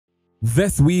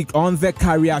This week on the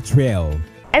career trail.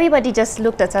 Everybody just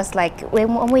looked at us like we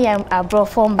are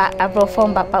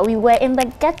but we were in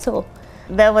the ghetto.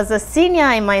 There was a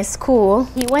senior in my school.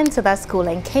 He went to that school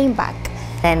and came back.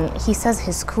 And he says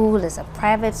his school is a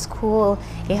private school.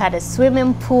 He had a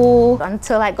swimming pool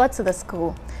until I got to the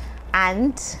school.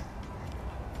 And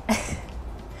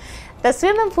the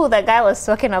swimming pool the guy was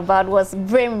talking about was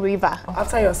Brim River.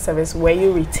 After your service, were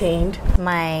you retained?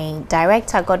 My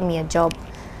director got me a job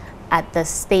at the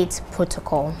state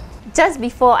protocol. Just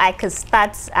before I could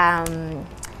start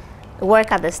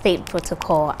work at the state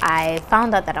protocol, I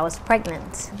found out that I was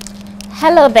pregnant.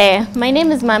 Hello there, my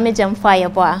name is Mami.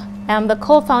 I am the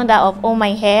co-founder of Oh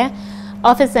My Hair,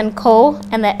 Office & Co.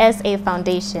 and the SA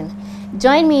Foundation.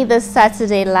 Join me this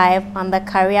Saturday live on the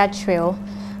Career Trail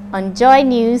on Joy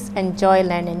News and Joy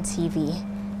Learning TV.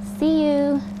 See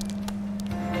you.